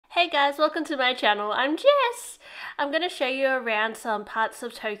Hey guys, welcome to my channel. I'm Jess. I'm going to show you around some parts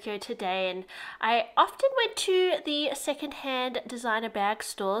of Tokyo today, and I often went to the secondhand designer bag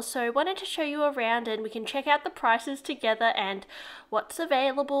store, so I wanted to show you around and we can check out the prices together and what's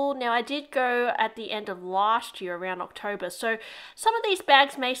available. Now I did go at the end of last year around October, so some of these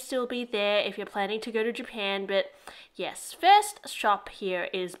bags may still be there if you're planning to go to Japan, but yes, first shop here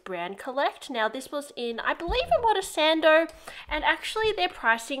is Brand Collect. Now this was in, I believe, in Omotesando, and actually their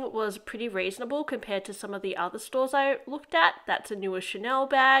pricing was pretty reasonable compared to some of the other stores I looked at. That's a newer Chanel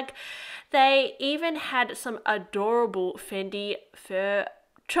bag. They even had some adorable Fendi fur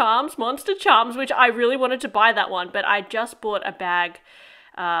charms, monster charms, which I really wanted to buy that one, but I just bought a bag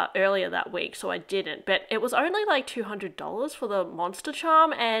earlier that week, so I didn't. But it was only like $200 for the monster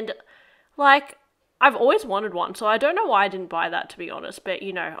charm, and like, I've always wanted one, so I don't know why I didn't buy that, to be honest. But,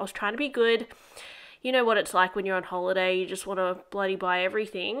 you know, I was trying to be good. You know what it's like when you're on holiday. You just want to bloody buy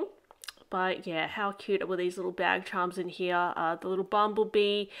everything. But, yeah, how cute were these little bag charms in here. The little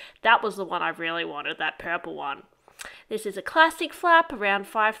bumblebee. That was the one I really wanted, that purple one. This is a classic flap, around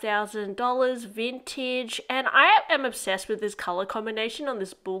 $5,000, vintage. And I am obsessed with this colour combination on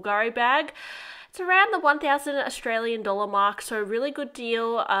this Bulgari bag. It's around the 1,000 Australian dollar mark, so really good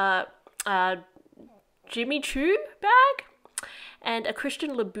deal. Jimmy Choo bag and a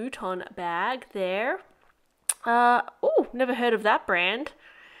Christian Louboutin bag there. Oh, never heard of that brand.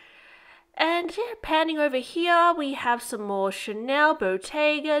 And yeah, panning over here, we have some more Chanel,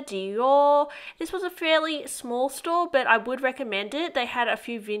 Bottega, Dior. This was a fairly small store, but I would recommend it. They had a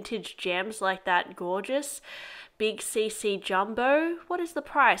few vintage gems like that gorgeous big CC Jumbo. What is the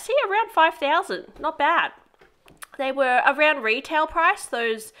price? See, around $5,000. Not bad. They were around retail price,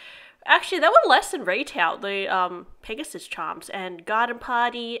 those. Actually, they were less than retail, the Pegasus charms. And Garden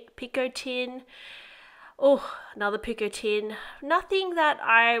Party, Picotin. Oh, another Picotin. Nothing that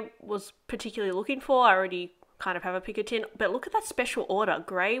I was particularly looking for. I already kind of have a Picotin. But look at that special order,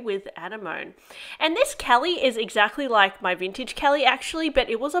 grey with anemone. And this Kelly is exactly like my vintage Kelly, actually, but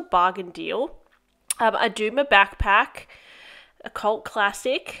it was a bargain deal. A Duma backpack, a cult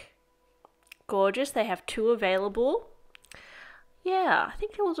classic. Gorgeous. They have two available. Yeah, I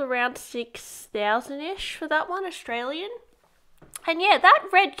think it was around 6,000-ish for that one, Australian. And yeah, that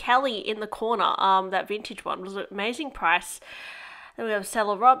red Kelly in the corner, that vintage one, was an amazing price. Then we have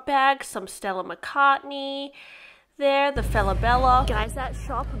Stella Rock bags, some Stella McCartney there, the Fella Bella. Guys, that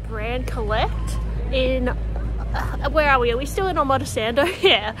shop, Brand Collect, in, where are we? Are we still in Omotesando?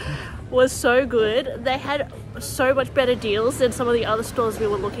 Yeah, was so good. They had so much better deals than some of the other stores we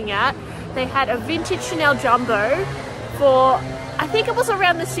were looking at. They had a vintage Chanel Jumbo for, I think it was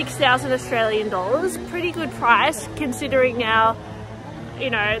around the 6,000 Australian dollars. Pretty good price considering now, you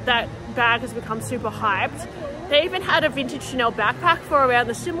know, that bag has become super hyped. They even had a vintage Chanel backpack for around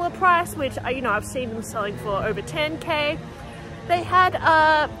the similar price, which, you know, I've seen them selling for over 10K. They had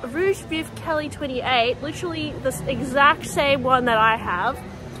a Rouge Viv Kelly 28, literally the exact same one that I have.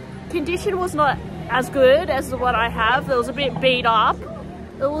 Condition was not as good as the one I have. It was a bit beat up.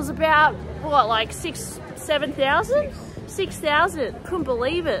 It was about, what, like 7,000? 6,000. Couldn't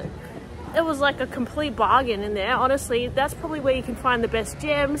believe it. It was like a complete bargain in there. Honestly, that's probably where you can find the best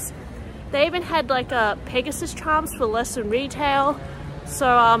gems. They even had like a Pegasus charms for less than retail.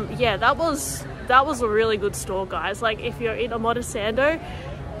 So yeah, that was a really good store, guys. Like, if you're in Omotesando,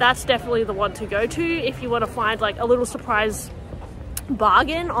 that's definitely the one to go to if you want to find like a little surprise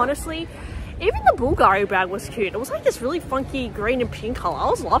bargain. Honestly, even the Bulgari bag was cute. It was like this really funky green and pink color. I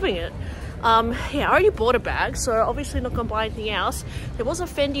was loving it. Yeah, I already bought a bag, so obviously not gonna buy anything else. There was a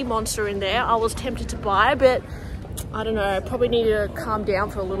Fendi monster in there I was tempted to buy, but I don't know, probably need to calm down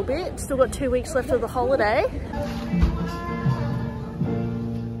for a little bit. Still got 2 weeks left of the holiday.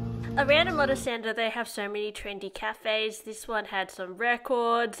 Around Omotesando, they have so many trendy cafes. This one had some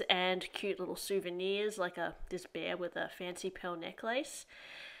records and cute little souvenirs, like this bear with a fancy pearl necklace.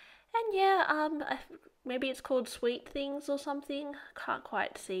 And yeah, maybe it's called Sweet Things or something. Can't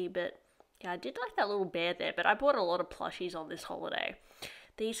quite see, but yeah, I did like that little bear there, but I bought a lot of plushies on this holiday.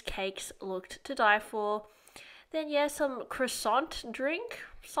 These cakes looked to die for. Then yeah, some croissant drink,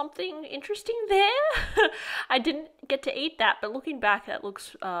 something interesting there. I didn't get to eat that, but looking back, that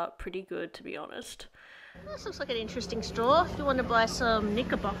looks pretty good, to be honest. This looks like an interesting store. If you want to buy some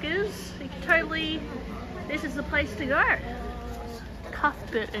knickerbockers, you can totally, this is the place to go.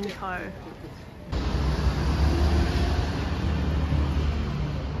 Cuthbert & Co.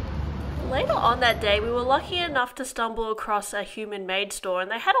 Later on that day, we were lucky enough to stumble across a Human Made store,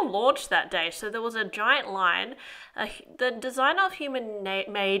 and they had a launch that day, so there was a giant line. The designer of Human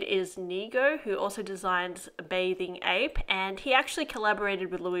Made is Nigo, who also designs Bathing Ape, and he actually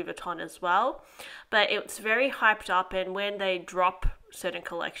collaborated with Louis Vuitton as well. But it's very hyped up, and when they drop certain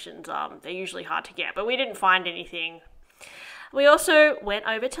collections, they're usually hard to get. But we didn't find anything. We also went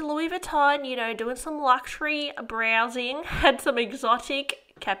over to Louis Vuitton, you know, doing some luxury browsing, had some exotic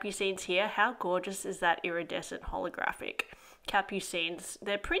Capucines here. How gorgeous is that iridescent holographic Capucines?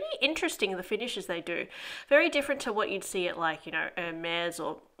 They're pretty interesting, the finishes they do. Very different to what you'd see at like, you know, Hermes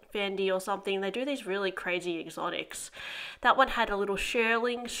or Fendi or something. They do these really crazy exotics. That one had a little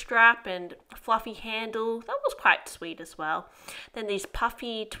shearling strap and a fluffy handle. That was quite sweet as well. Then these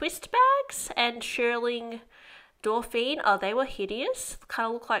puffy twist bags and shearling Dauphine. Oh, they were hideous. Kind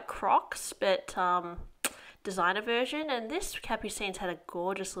of look like Crocs, but designer version. And this Capucines had a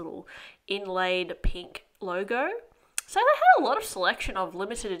gorgeous little inlaid pink logo. So they had a lot of selection of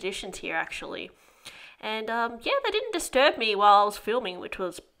limited editions here actually. And yeah, they didn't disturb me while I was filming, which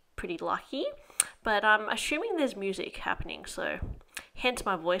was pretty lucky. But I'm assuming there's music happening, so hence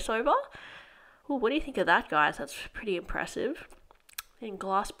my voiceover. Ooh, what do you think of that, guys? That's pretty impressive. In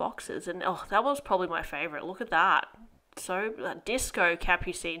glass boxes, and oh, that was probably my favorite. Look at that. So disco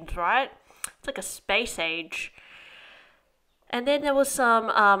Capucines, right? It's like a space age. And then there was some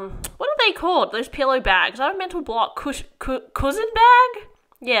what are they called, those pillow bags? I have a mental block. Cousin bag?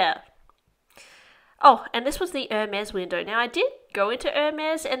 Yeah. Oh, and this was the Hermes window. Now I did go into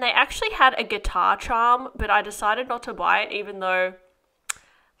Hermes, and they actually had a guitar charm, but I decided not to buy it, even though,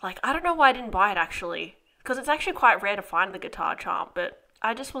 like, I don't know why I didn't buy it actually, because it's actually quite rare to find the guitar charm, but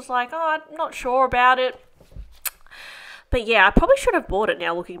I just was like, oh, I'm not sure about it. But yeah, I probably should have bought it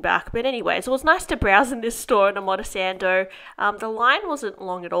now looking back. But anyways, it was nice to browse in this store in Omotesando. The line wasn't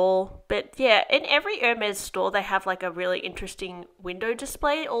long at all. But yeah, in every Hermes store, they have like a really interesting window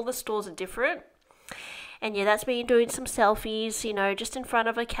display. All the stores are different. And yeah, that's me doing some selfies, you know, just in front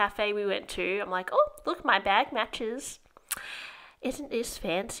of a cafe we went to. I'm like, oh, look, my bag matches. Isn't this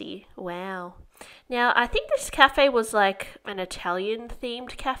fancy? Wow. Now, I think this cafe was like an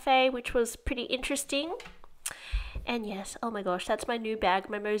Italian-themed cafe, which was pretty interesting. And yes, oh my gosh, that's my new bag,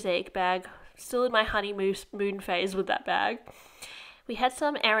 my mosaic bag. Still in my honeymoon phase with that bag. We had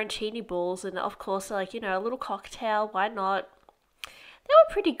some arancini balls, and of course, like, you know, a little cocktail, why not? They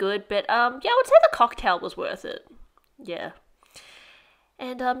were pretty good, but yeah, I would say the cocktail was worth it. Yeah.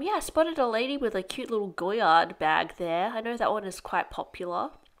 And yeah, I spotted a lady with a cute little Goyard bag there. I know that one is quite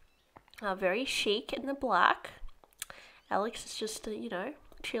popular. Very chic in the black. Alex is just, you know,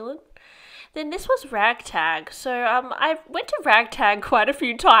 chilling. Then this was Ragtag. So I went to Ragtag quite a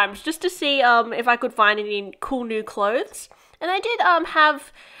few times just to see if I could find any cool new clothes. And they did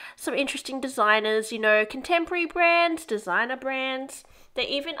have some interesting designers, you know, contemporary brands, designer brands. They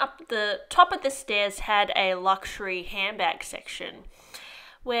even up the top of the stairs had a luxury handbag section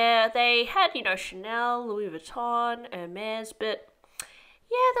where they had, you know, Chanel, Louis Vuitton, Hermes, but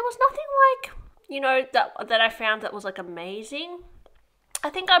yeah, there was nothing like, you know, that I found that was like amazing. I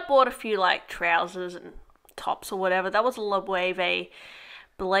think I bought a few like trousers and tops or whatever. That was a Loewe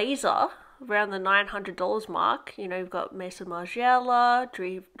blazer around the $900 mark. You know, you've got Maison Margiela,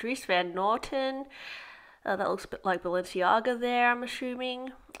 Dries Van Noten. That looks a bit like Balenciaga there, I'm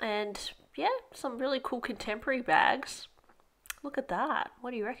assuming. And yeah, some really cool contemporary bags. Look at that.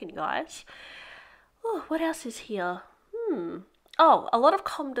 What do you reckon, guys? Oh, what else is here? Oh, a lot of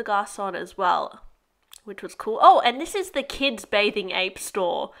Comme des Garçons as well, which was cool. Oh, and this is the kids' Bathing Ape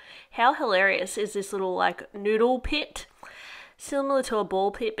store. How hilarious is this little, like, noodle pit? Similar to a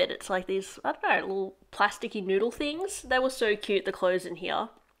ball pit, but it's like these, I don't know, little plasticky noodle things. They were so cute, the clothes in here.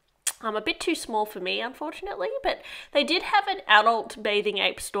 A bit too small for me, unfortunately, but they did have an adult Bathing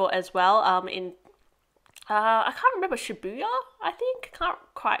Ape store as well, in, I can't remember, Shibuya, I think? Can't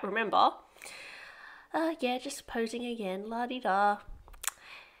quite remember. Yeah, just posing again, la-di-da.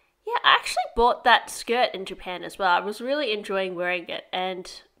 Yeah, I actually bought that skirt in Japan as well. I was really enjoying wearing it.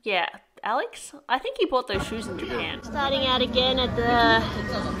 And yeah, Alex, I think you bought those shoes in Japan. Starting out again at the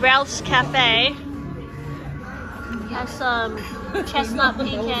Ralph's Cafe. Have some chestnut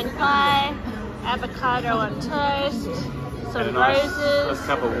pecan pie, avocado on toast, some roses. A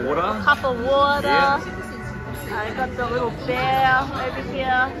cup of water. Yeah. I got the little bear over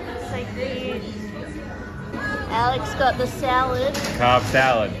here. So cute. Alex got the salad. Carb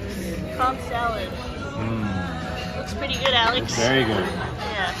salad. Carb salad. Looks pretty good, Alex. Looks very good.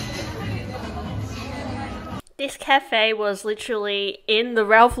 Yeah. This cafe was literally in the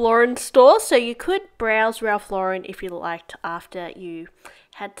Ralph Lauren store, so you could browse Ralph Lauren if you liked after you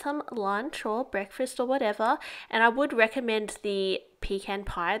had some lunch or breakfast or whatever, and I would recommend the pecan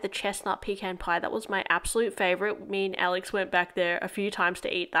pie, the chestnut pecan pie. That was my absolute favorite. Me and Alex went back there a few times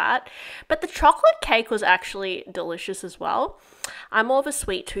to eat that. But the chocolate cake was actually delicious as well. I'm more of a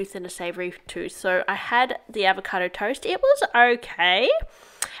sweet tooth than a savory tooth, so I had the avocado toast. It was okay.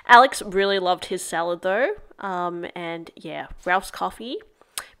 Alex really loved his salad though. And yeah, Ralph's coffee,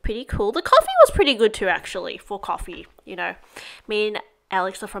 pretty cool. The coffee was pretty good too, actually, for coffee. You know, me and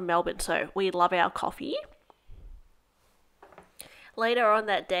Alex are from Melbourne, so we love our coffee. Later on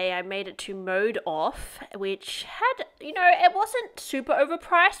that day, I made it to Mode Off, which had, you know, it wasn't super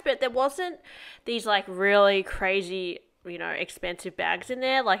overpriced, but there wasn't these like really crazy, you know, expensive bags in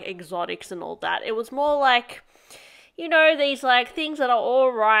there, like exotics and all that. It was more like, you know, these like things that are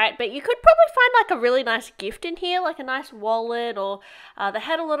all right, but you could probably find like a really nice gift in here, like a nice wallet, or they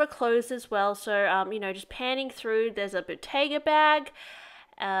had a lot of clothes as well. So, you know, just panning through, there's a Bottega bag.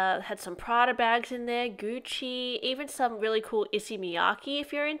 Had some Prada bags in there, Gucci, even some really cool Issey Miyake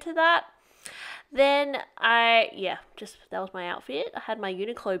if you're into that. Then that was my outfit. I had my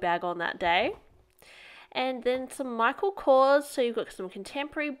Uniqlo bag on that day. And then some Michael Kors, so you've got some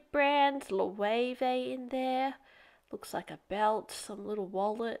contemporary brands, Loewe in there. Looks like a belt, some little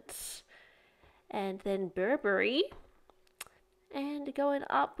wallets. And then Burberry. And going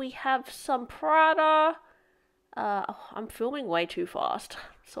up, we have some Prada. I'm filming way too fast.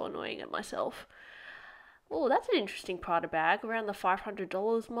 So annoying at myself. Oh, that's an interesting Prada bag, around the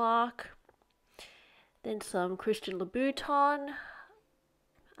 $500 mark. Then some Christian Louboutin.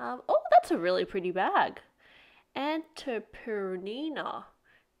 That's a really pretty bag. Antoperunina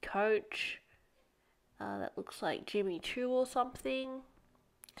Coach. That looks like Jimmy Choo or something.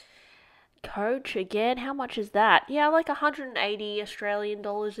 Coach again. How much is that? Yeah, like 180 Australian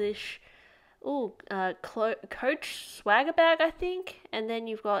dollars-ish. Oh, Coach Swagger bag, I think. And then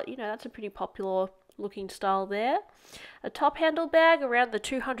you've got, you know, that's a pretty popular looking style there. A top handle bag around the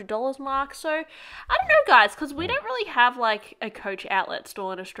 $200 mark. So, I don't know, guys, because we don't really have, like, a Coach outlet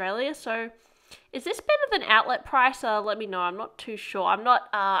store in Australia. So, is this better than outlet price? Let me know. I'm not too sure.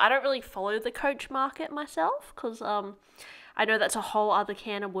 I don't really follow the Coach market myself, because I know that's a whole other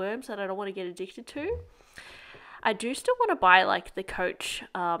can of worms that I don't want to get addicted to. I do still want to buy like the Coach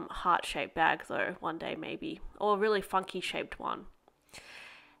heart-shaped bag though, one day maybe, or a really funky shaped one.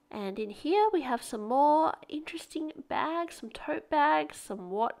 And in here we have some more interesting bags, some tote bags, some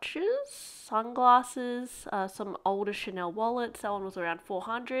watches, sunglasses, some older Chanel wallets. That one was around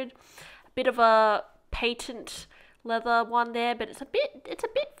 $400. A bit of a patent leather one there, but it's a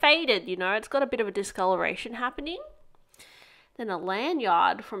bit faded, you know. It's got a bit of a discoloration happening. Then a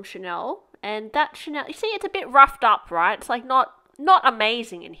lanyard from Chanel. And that Chanel, you see, it's a bit roughed up, right? It's like not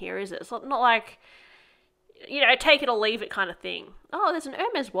amazing in here, is it? It's not like, you know, take it or leave it kind of thing. Oh, there's an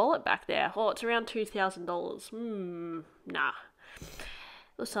Hermes wallet back there. Oh, it's around $2,000. Nah.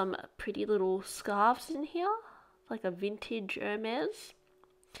 There's some pretty little scarves in here, like a vintage Hermes.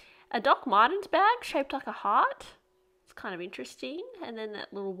 A Doc Martens bag shaped like a heart. It's kind of interesting. And then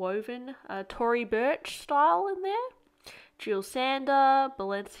that little woven Tory Burch style in there. Jill Sander,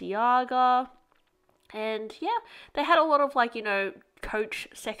 Balenciaga, and yeah, they had a lot of like, you know, Coach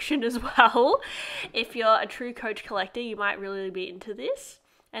section as well. If you're a true Coach collector, you might really be into this.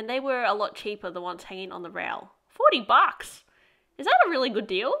 And they were a lot cheaper, the ones hanging on the rail. $40. Is that a really good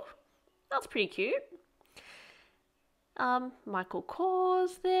deal? That's pretty cute. Michael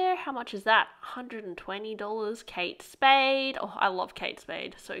Kors there. How much is that? $120. Kate Spade. Oh, I love Kate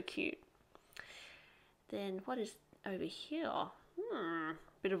Spade. So cute. Then what is over here?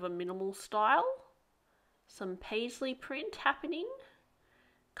 Bit of a minimal style. Some paisley print happening.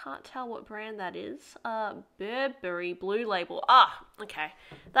 Can't tell what brand that is. Burberry Blue Label. Ah, okay.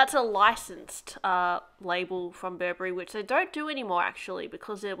 That's a licensed label from Burberry, which they don't do anymore actually,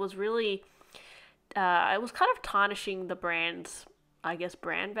 because it was really, it was kind of tarnishing the brand's, I guess,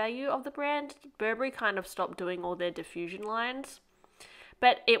 brand value of the brand. Burberry kind of stopped doing all their diffusion lines.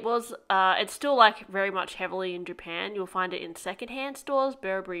 But it was, it's still like very much heavily in Japan. You'll find it in secondhand stores,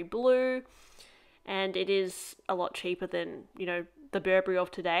 Burberry Blue, and it is a lot cheaper than, you know, the Burberry of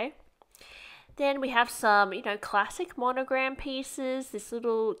today. Then we have some, you know, classic monogram pieces. This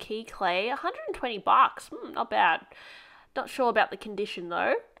little key clay, $120. Not bad. Not sure about the condition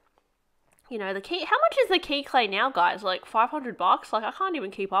though. You know, the key, how much is the key clay now, guys? Like $500? Like I can't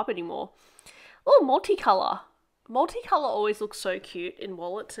even keep up anymore. Oh, multicolor. Multicolor always looks so cute in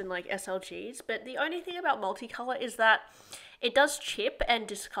wallets and like SLGs, but the only thing about multicolor is that it does chip and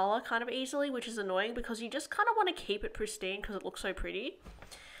discolor kind of easily, which is annoying because you just kind of want to keep it pristine because it looks so pretty.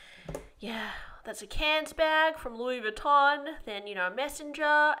 Yeah, that's a Cannes bag from Louis Vuitton. Then, you know, a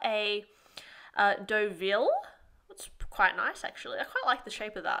Messenger, a Deauville. It's quite nice, actually. I quite like the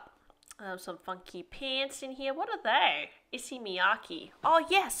shape of that. Some funky pants in here. What are they? Issey Miyake. Oh,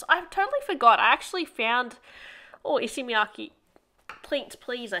 yes. I totally forgot. I actually found... Oh, Issey Miyake.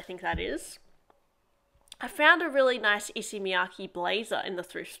 Please, I think that is. I found a really nice Issey Miyake blazer in the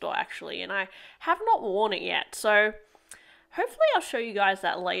thrift store, actually. And I have not worn it yet. So, hopefully I'll show you guys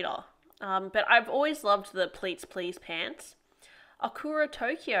that later. But I've always loved the Please pants. Akura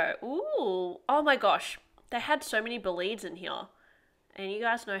Tokyo. Ooh. Oh, my gosh. They had so many Belides in here. And you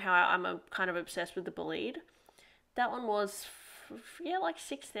guys know how I'm kind of obsessed with the Bolide. That one was, yeah, like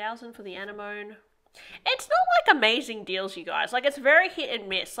 6,000 for the anemone. It's not like amazing deals, you guys. Like, it's very hit and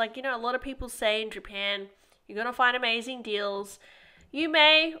miss. Like, you know, a lot of people say in Japan, you're going to find amazing deals. You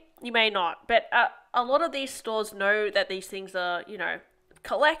may not. But a lot of these stores know that these things are, you know,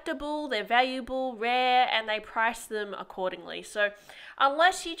 collectible, they're valuable, rare, and they price them accordingly. So,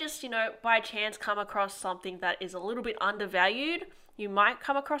 unless you just, you know, by chance come across something that is a little bit undervalued, you might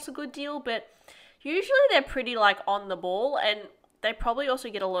come across a good deal, but usually they're pretty, like, on the ball, and they probably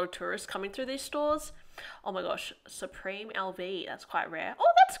also get a lot of tourists coming through these stores. Oh my gosh, Supreme LV, that's quite rare.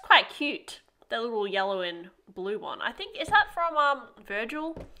 Oh, that's quite cute. The little yellow and blue one. I think, is that from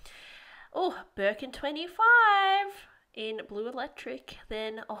Virgil? Oh, Birkin 25 in blue electric.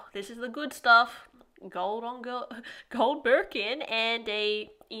 Then, oh, this is the good stuff. Gold Birkin and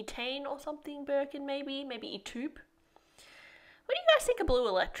a Etain or something Birkin, maybe Etoupe. What do you guys think of blue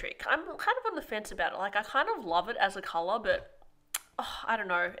electric? I'm kind of on the fence about it. Like, I kind of love it as a colour, but I don't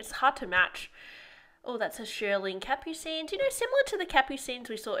know. It's hard to match. Oh, that's a Shearling Capucines. You know, similar to the Capucines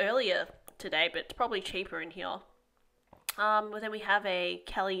we saw earlier today, but it's probably cheaper in here. But then we have a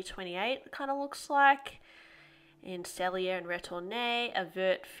Kelly 28, it kind of looks like. In Cellier and Retourné, a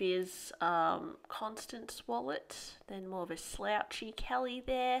Vert Fizz Constance wallet. Then more of a slouchy Kelly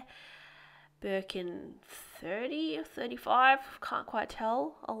there. Birkin 30 or 35, can't quite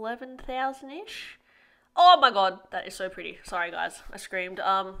tell, 11,000-ish. Oh my god, that is so pretty. Sorry guys, I screamed.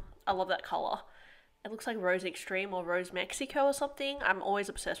 I love that colour. It looks like Rose Extreme or Rose Mexico or something. I'm always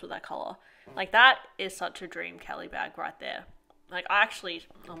obsessed with that colour. Like, that is such a dream Kelly bag right there. Like, I actually,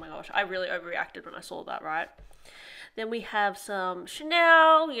 oh my gosh, I really overreacted when I saw that, right? Then we have some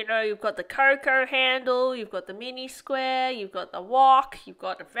Chanel, you know, you've got the Coco handle, you've got the mini square, you've got the wok, you've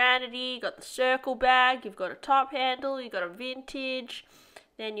got a vanity, you've got the circle bag, you've got a top handle, you've got a vintage,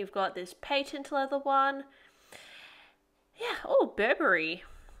 then you've got this patent leather one. Yeah, oh, Burberry.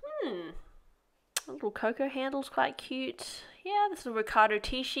 A little Coco handle's quite cute. Yeah, this is a Riccardo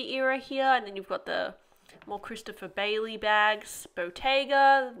Tisci era here, and then you've got the more Christopher Bailey bags,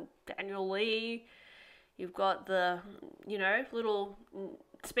 Bottega, Daniel Lee. You've got the, you know, little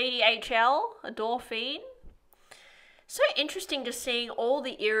Speedy HL, a Dauphine. So interesting just seeing all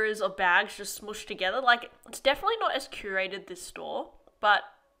the eras of bags just smushed together. Like, it's definitely not as curated, this store, but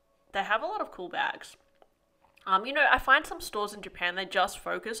they have a lot of cool bags. You know, I find some stores in Japan, they just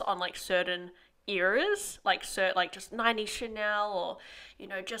focus on, like, certain eras, like just 90s Chanel, or, you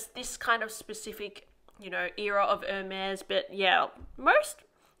know, just this kind of specific, you know, era of Hermes. But yeah, most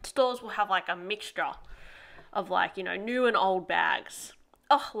stores will have, like, a mixture of, like, you know, new and old bags.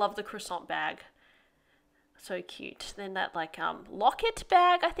 Oh, love the croissant bag. So cute. Then that, like, locket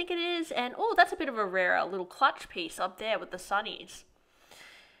bag, I think it is. And, oh, that's a bit of a rarer little clutch piece up there with the sunnies.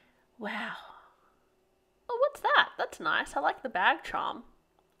 Wow. Oh, what's that? That's nice. I like the bag charm.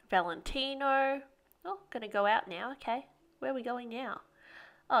 Valentino. Oh, gonna go out now. Okay. Where are we going now?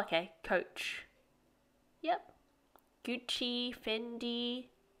 Oh, okay. Coach. Yep. Gucci, Fendi.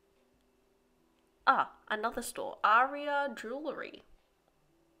 Ah, another store. Aria Jewelry.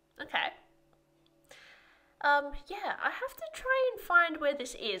 Okay. Yeah, I have to try and find where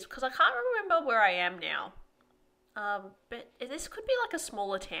this is, because I can't remember where I am now. But this could be like a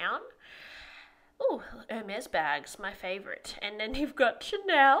smaller town. Oh, Hermes bags, my favourite. And then you've got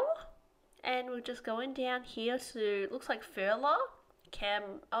Chanel. And we're just going down here to, it looks like Furla.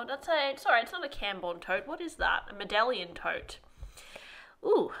 Sorry, it's not a Cambon tote. What is that? A medallion tote.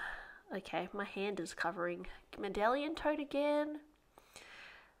 Ooh. Okay, my hand is covering. Medallion tote again.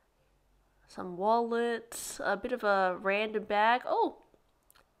 Some wallets. A bit of a random bag. Oh,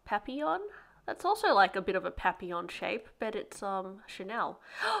 papillon. That's also like a bit of a papillon shape, but it's Chanel.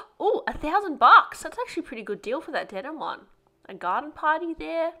 Oh, $1,000. That's actually a pretty good deal for that denim one. A garden party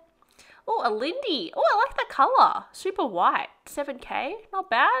there. Oh, a Lindy. Oh, I like that colour. Super white. 7K. Not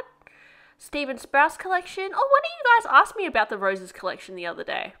bad. Steven Sprouse collection. Oh, one of you guys asked me about the roses collection the other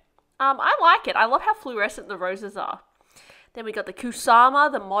day. I like it. I love how fluorescent the roses are. Then we got the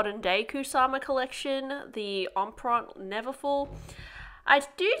Kusama, the modern day Kusama collection, the Emperor Neverfull. I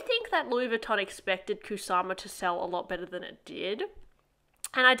do think that Louis Vuitton expected Kusama to sell a lot better than it did.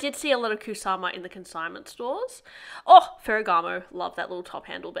 And I did see a lot of Kusama in the consignment stores. Oh, Ferragamo. Love that little top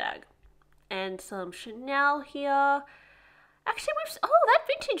handle bag. And some Chanel here. Actually, that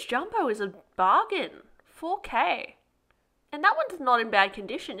vintage jumbo is a bargain. 4K. And that one's not in bad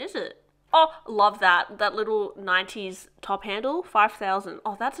condition, is it? Oh, love that. That little 90s top handle. 5,000.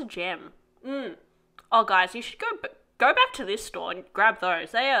 Oh, that's a gem. Oh, guys, you should go back to this store and grab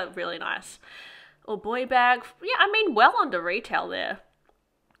those. They are really nice. Or boy bag. Yeah, I mean, well under retail there.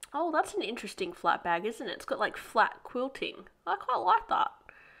 Oh, that's an interesting flat bag, isn't it? It's got like flat quilting. I quite like that.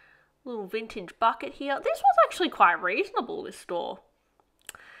 Little vintage bucket here. This was actually quite reasonable, this store.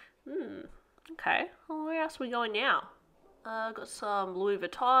 Okay. Well, where else are we going now? Got some Louis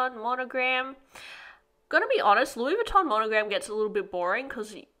Vuitton monogram. Gonna be honest, Louis Vuitton monogram gets a little bit boring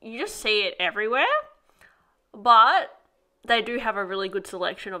because you just see it everywhere. But they do have a really good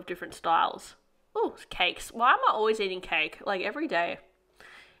selection of different styles. Oh, cakes. Why am I always eating cake? Like every day.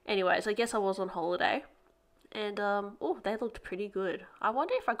 Anyways, I guess I was on holiday. And, they looked pretty good. I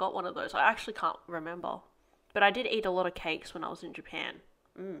wonder if I got one of those. I actually can't remember. But I did eat a lot of cakes when I was in Japan.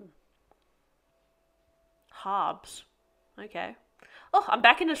 Harbs. Okay. Oh, I'm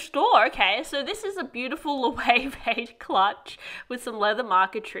back in the store. Okay, so this is a beautiful Loewe beige clutch with some leather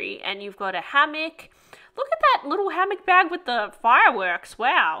marquetry. And you've got a hammock. Look at that little hammock bag with the fireworks.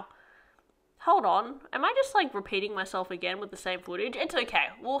 Wow. Hold on. Am I just like repeating myself again with the same footage? It's okay.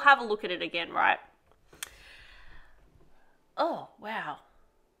 We'll have a look at it again, right? Oh, wow.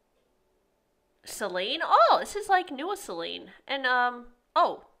 Celine? Oh, this is like newer Celine. And,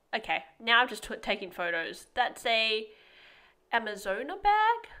 okay. Now I'm just taking photos. That's a Amazona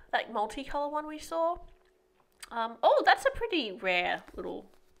bag. That multicolor one we saw. That's a pretty rare little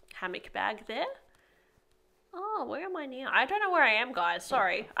hammock bag there. Oh, where am I now? I don't know where I am, guys.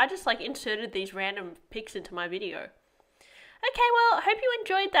 Sorry. I just like inserted these random pics into my video. Okay, well, I hope you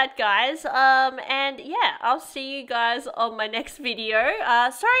enjoyed that, guys. And yeah, I'll see you guys on my next video.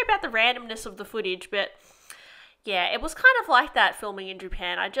 Sorry about the randomness of the footage, but yeah, it was kind of like that filming in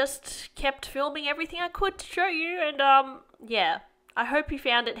Japan. I just kept filming everything I could to show you, and yeah. I hope you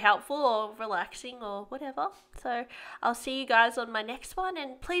found it helpful or relaxing or whatever. So I'll see you guys on my next one.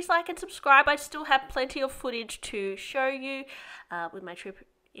 And please like and subscribe. I still have plenty of footage to show you with my trip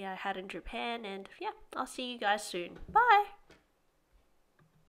I had in Japan. And yeah, I'll see you guys soon. Bye.